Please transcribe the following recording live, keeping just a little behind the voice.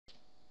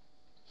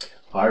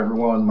Hi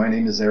everyone, my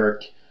name is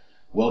Eric.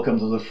 Welcome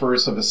to the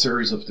first of a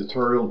series of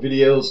tutorial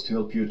videos to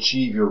help you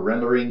achieve your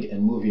rendering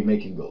and movie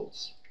making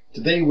goals.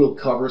 Today we'll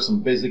cover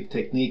some basic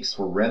techniques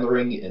for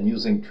rendering and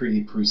using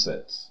 3D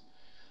presets.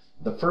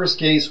 The first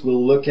case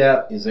we'll look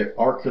at is an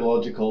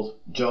archeological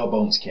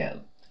jawbone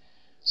scan.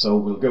 So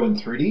we'll go in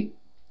 3D,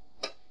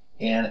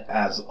 and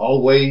as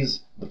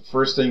always, the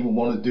first thing we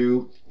want to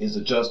do is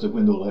adjust the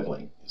window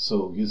leveling.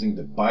 So using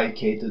the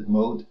bicated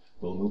mode,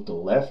 we'll move the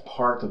left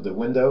part of the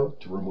window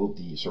to remove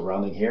the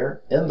surrounding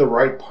hair and the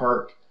right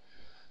part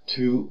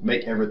to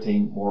make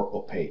everything more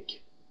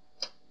opaque.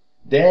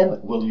 Then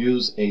we'll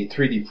use a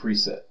 3D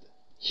preset.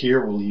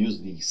 Here we'll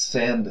use the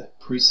sand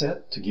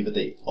preset to give it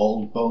a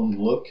old bone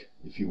look,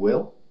 if you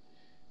will.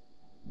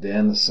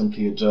 Then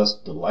simply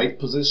adjust the light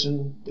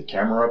position, the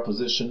camera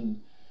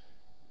position,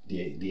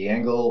 the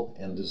angle,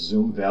 and the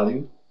zoom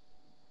value.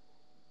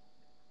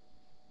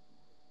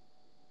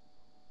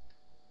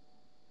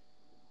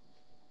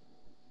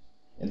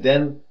 And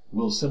then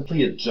we'll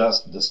simply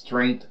adjust the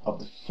strength of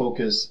the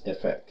focus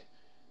effect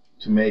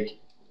to make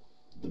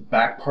the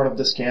back part of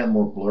the scan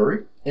more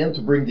blurry and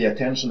to bring the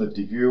attention of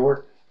the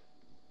viewer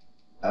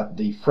at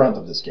the front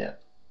of the scan.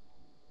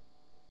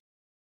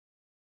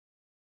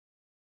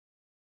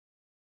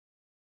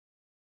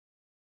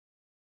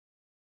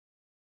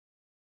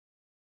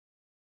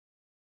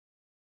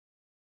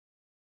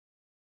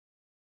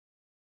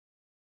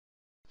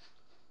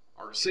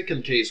 Our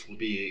second case will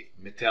be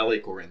a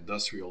metallic or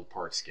industrial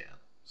part scan.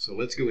 So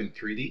let's go in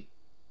 3D.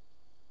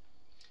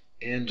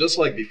 And just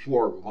like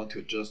before, we want to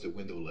adjust the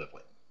window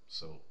leveling.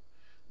 So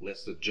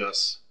let's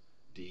adjust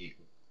the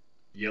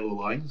yellow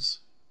lines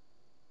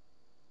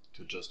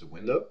to adjust the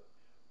window,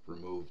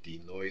 remove the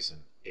noise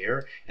and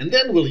air, and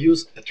then we'll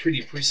use a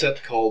 3D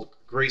preset called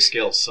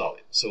Grayscale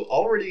Solid. So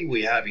already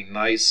we have a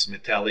nice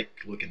metallic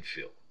look and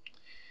feel.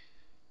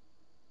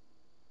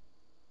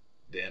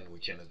 Then we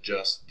can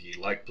adjust the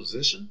light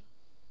position.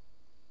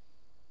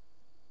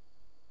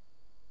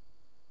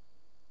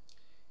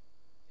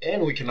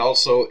 And we can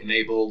also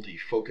enable the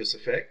focus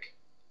effect.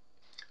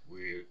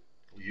 We'll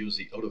use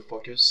the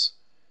autofocus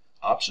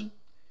option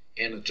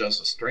and adjust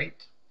the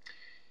strength.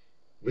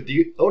 With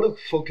the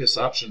autofocus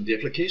option, the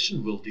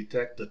application will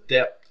detect the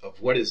depth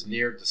of what is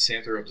near the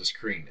center of the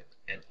screen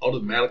and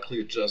automatically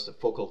adjust the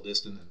focal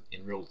distance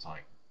in real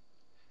time.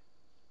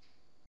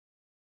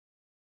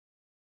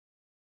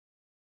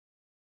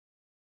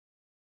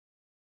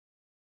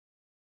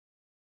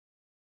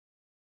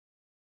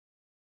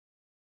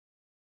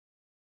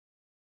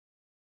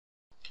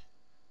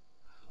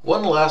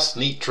 One last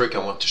neat trick I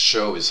want to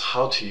show is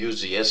how to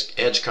use the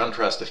edge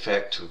contrast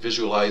effect to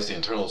visualize the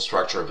internal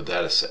structure of a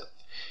dataset.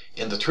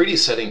 In the 3D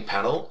setting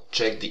panel,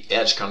 check the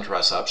edge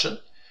contrast option,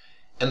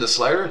 and the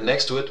slider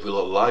next to it will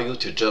allow you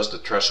to adjust the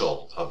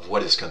threshold of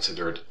what is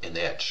considered an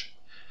edge.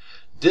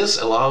 This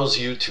allows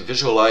you to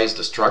visualize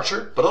the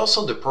structure, but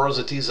also the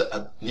porosities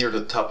near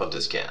the top of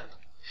the scan.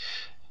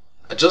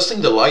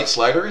 Adjusting the light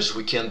sliders,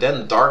 we can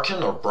then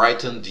darken or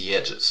brighten the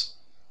edges.